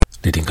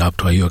Leading up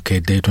to OK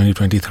Day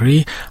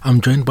 2023, I'm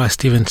joined by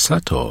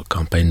Satour,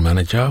 Campaign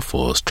Manager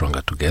for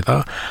Stronger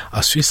Together,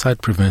 a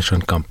suicide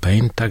prevention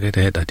campaign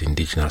targeted at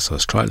Indigenous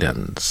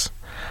Australians.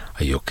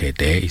 OK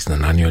Day is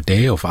an annual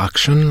day of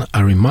action,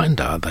 a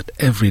reminder that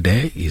every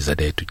day is a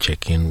day to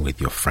check in with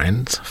your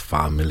friends,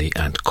 family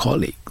and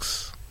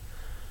colleagues.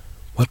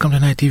 Welcome to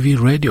Night TV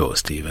Radio,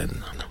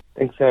 Stephen.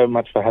 Thanks so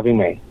much for having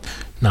me.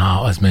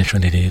 Now, as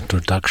mentioned in the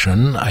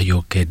introduction,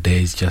 OK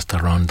Day is just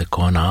around the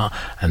corner,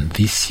 and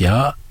this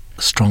year,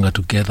 Stronger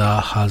Together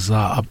has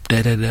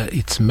updated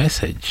its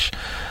message.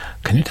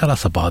 Can you tell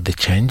us about the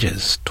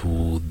changes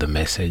to the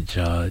message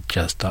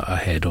just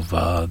ahead of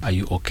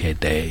OK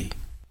Day?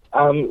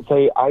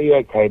 So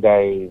OK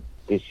Day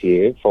this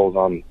year falls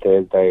on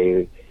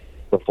Thursday,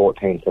 the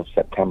 14th of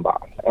September.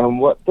 And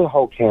what the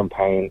whole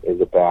campaign is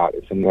about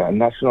is a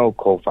national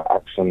call for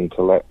action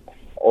to let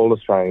all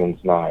Australians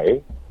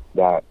know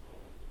that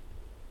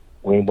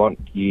we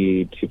want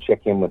you to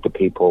check in with the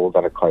people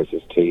that are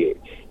closest to you.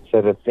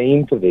 So the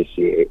theme for this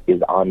year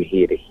is I'm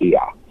here to hear.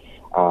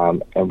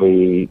 And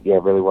we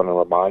really want to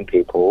remind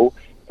people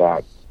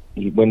that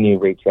when you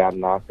reach out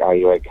and ask, are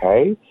you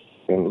okay?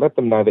 Then let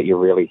them know that you're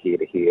really here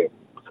to hear,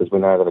 because we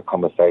know that a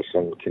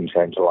conversation can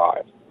change a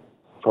life.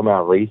 From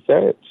our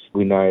research,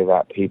 we know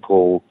that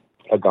people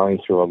are going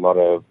through a lot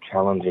of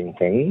challenging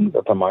things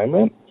at the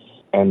moment.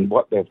 And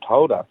what they've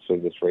told us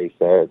through this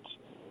research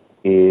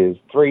is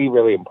three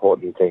really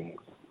important things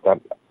that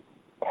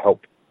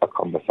help a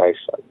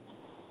conversation.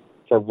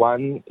 So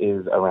one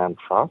is around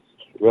trust,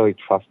 really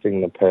trusting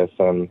the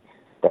person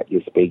that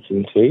you're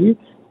speaking to.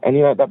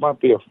 And, that might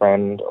be a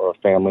friend or a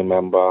family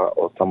member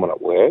or someone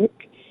at work.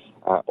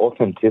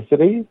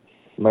 Authenticity,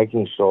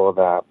 making sure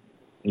that,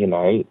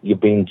 you're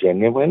being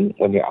genuine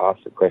when you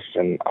ask the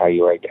question, are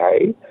you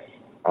okay?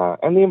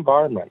 And the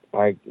environment,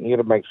 you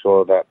got to make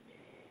sure that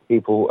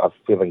people are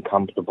feeling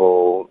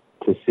comfortable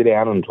to sit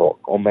down and talk,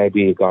 or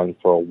maybe you're going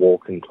for a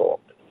walk and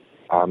talk.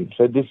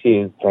 So this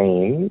year's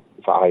theme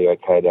for Are You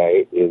OK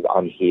Day is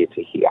I'm here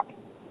to hear.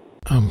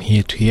 I'm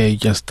here to hear. You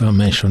just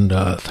mentioned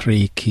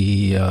three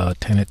key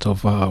tenets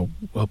of a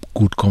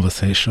good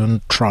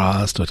conversation: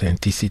 trust,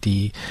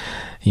 authenticity,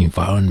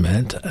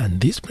 environment.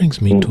 And this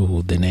brings me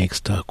to the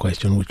next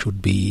question, which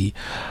would be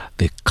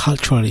the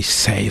culturally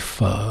safe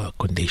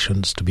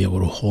conditions to be able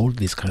to hold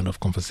these kind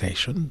of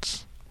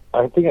conversations.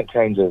 I think it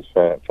changes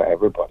for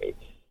everybody,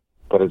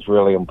 but it's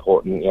really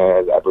important,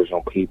 as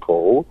Aboriginal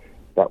people,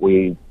 that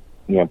we,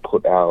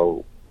 put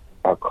our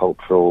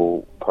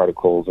cultural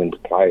protocols into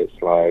place,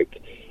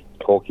 like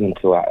talking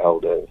to our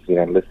elders,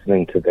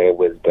 listening to their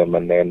wisdom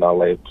and their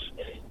knowledge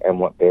and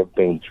what they've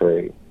been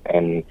through.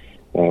 And,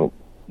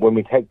 when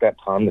we take that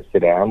time to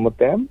sit down with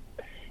them,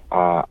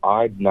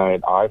 I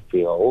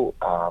feel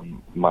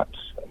much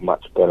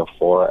better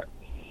for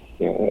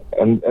it.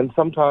 And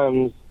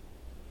sometimes,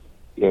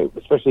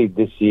 especially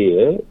this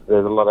year,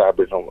 there's a lot of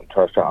Aboriginal and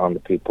Torres Strait Islander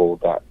people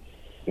that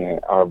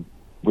are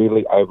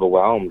really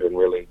overwhelmed and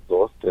really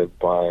exhausted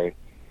by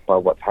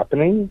what's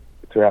happening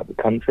throughout the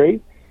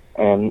country.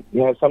 And,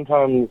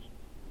 sometimes,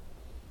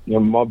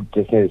 mob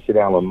just need to sit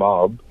down with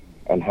mob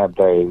and have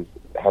those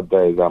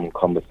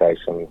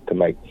conversations to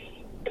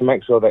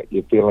make sure that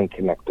you're feeling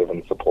connected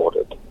and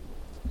supported.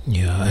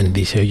 Yeah, and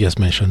this year you just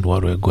mentioned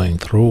what we're going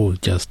through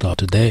just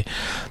today.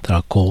 There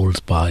are calls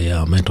by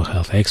mental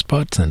health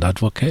experts and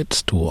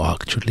advocates to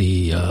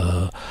actually,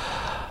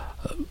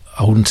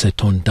 I wouldn't say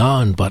tone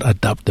down, but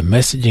adapt the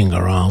messaging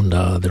around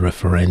the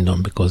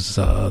referendum, because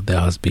there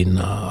has been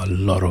a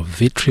lot of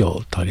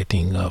vitriol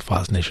targeting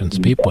First Nations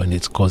people, and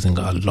it's causing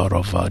a lot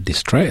of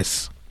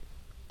distress.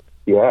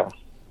 Yeah,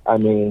 I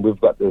mean,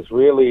 we've got this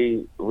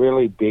really,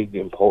 really big,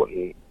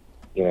 important,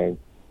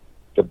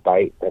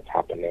 debate that's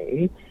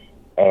happening,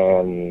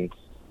 and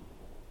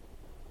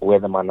we're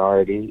the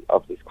minority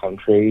of this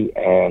country,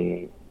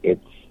 and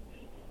it's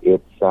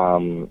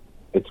a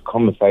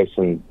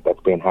conversation that's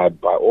been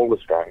had by all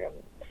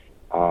Australians,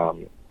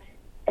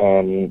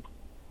 and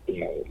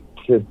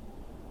to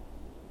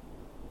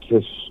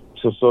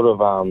sort of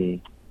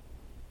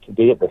to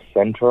be at the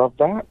centre of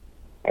that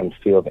and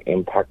feel the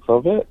impacts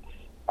of it,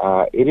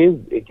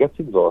 it gets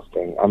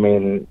exhausting. I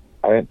mean,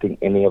 I don't think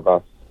any of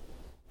us,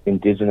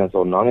 Indigenous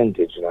or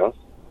non-Indigenous,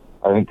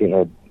 I don't think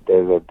that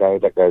there's a day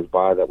that goes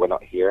by that we're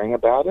not hearing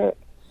about it.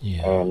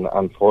 Yeah. And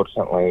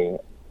unfortunately,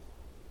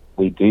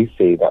 we do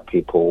see that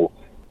people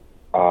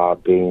are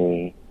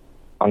being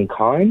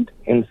unkind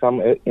in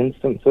some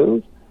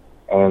instances,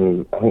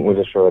 and I think we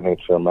just really need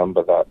to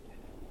remember that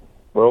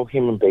we're all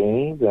human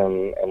beings,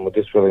 and we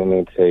just really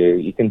need to,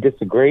 you can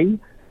disagree,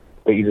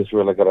 but you just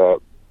really got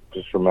to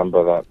just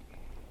remember that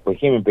we're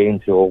human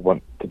beings who all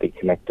want to be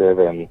connected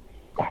and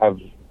have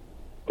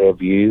their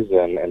views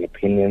and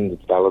opinions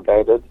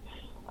validated,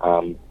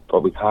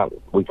 but we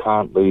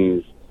can't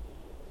lose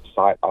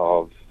sight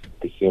of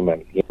the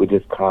human. We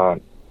just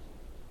can't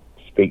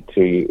speak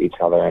to each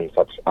other in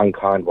such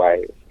unkind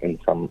ways in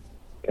some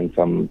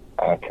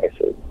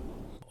cases.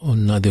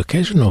 On the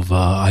occasion of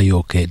Are You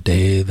OK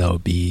Day, there will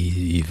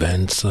be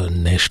events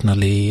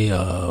nationally,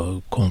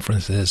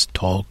 conferences,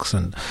 talks,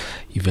 and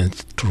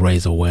events to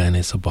raise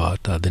awareness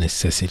about the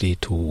necessity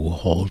to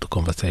hold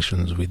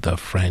conversations with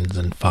friends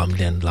and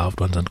family and loved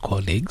ones and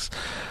colleagues.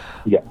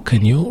 Yeah.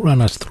 Can you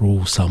run us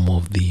through some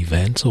of the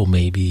events, or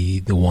maybe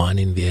the one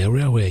in the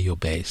area where you're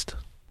based?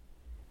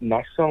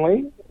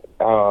 Nationally,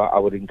 I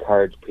would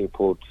encourage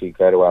people to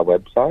go to our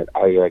website,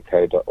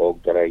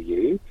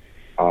 areyouok.org.au,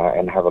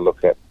 and have a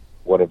look at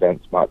what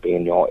events might be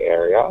in your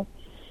area.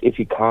 If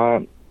you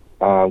can't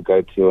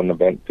go to an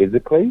event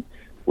physically,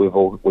 we've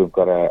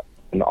got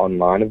an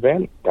online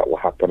event that will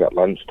happen at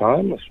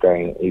lunchtime,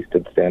 Australian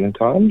Eastern Standard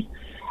Times.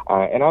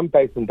 And I'm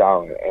based in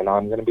Darwin, and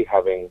I'm going to be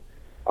having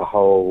a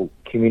whole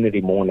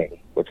community morning,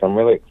 which I'm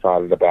really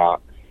excited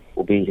about.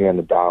 We'll be here in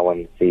the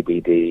Darwin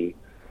CBD,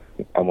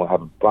 and we'll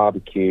have a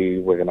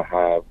barbecue. We're going to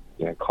have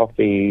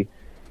coffee.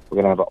 We're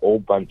going to have a whole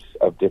bunch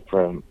of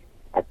different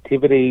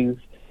activities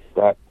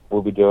that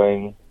we'll be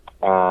doing,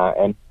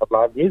 and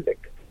live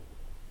music.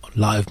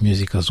 Live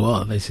music as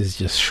well. This is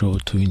just sure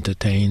to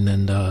entertain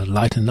and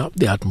lighten up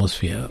the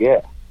atmosphere.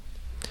 Yeah.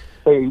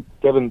 So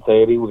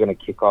 7:30, we're going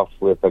to kick off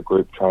with a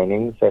group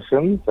training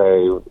session.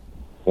 So,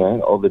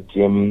 all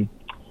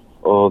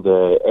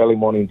the early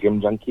morning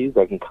gym junkies,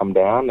 they can come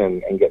down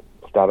and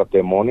start up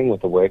their morning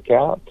with a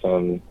workout,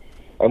 and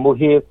we'll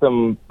hear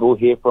from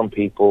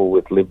people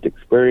with lived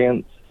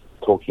experience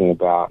talking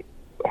about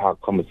how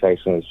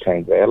conversation has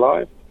changed their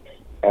life.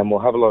 And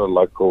we'll have a lot of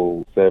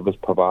local service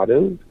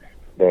providers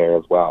there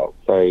as well.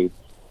 So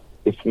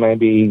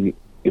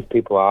if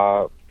people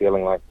are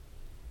feeling like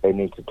they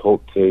need to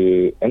talk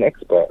to an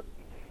expert,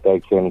 they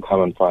can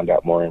come and find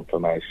out more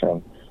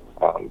information.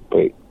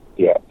 The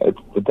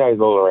day is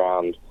all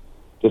around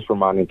just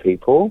reminding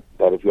people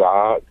that if you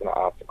are going to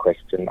ask the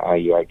question, are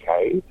you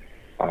okay,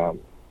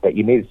 that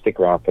you need to stick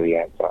around for the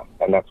answer.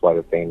 And that's why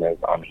the theme is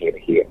I'm here to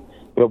hear.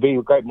 It'll be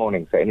a great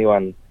morning. So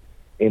anyone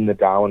in the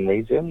Darwin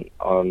region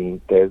on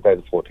Thursday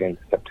the 14th of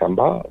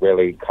September,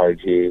 really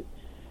encourage you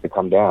to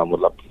come down. We'd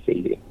love to see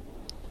you.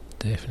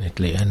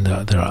 Definitely, and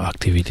there are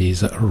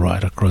activities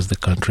right across the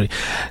country.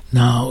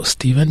 Now,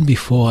 Stephen,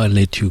 before I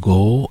let you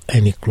go,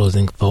 any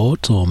closing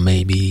thoughts or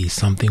maybe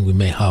something we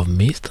may have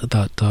missed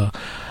that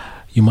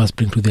you must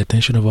bring to the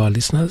attention of our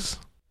listeners?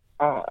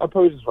 I'll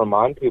probably just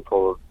remind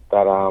people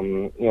that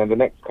the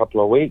next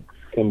couple of weeks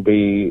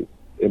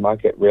it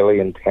might get really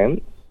intense,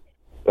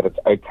 but it's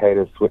okay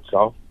to switch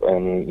off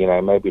and,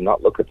 maybe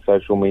not look at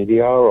social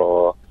media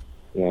or,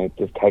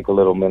 just take a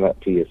little minute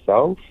for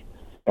yourself.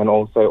 And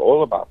also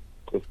all of us,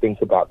 just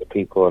think about the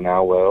people in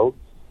our world.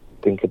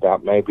 Think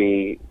about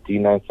maybe, do you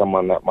know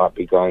someone that might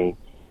be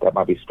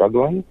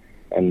struggling?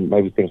 And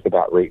maybe think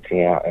about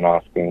reaching out and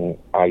asking,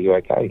 are you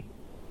okay?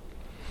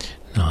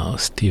 Now,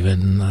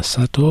 Stephen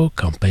Satour,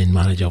 campaign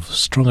manager of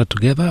Stronger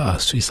Together, a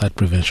suicide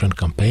prevention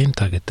campaign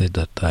targeted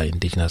at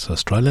Indigenous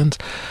Australians.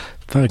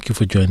 Thank you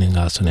for joining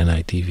us on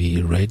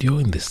NITV Radio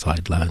in the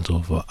sidelines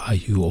of Are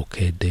You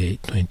OK Day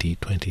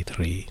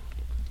 2023.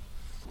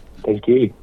 Thank you.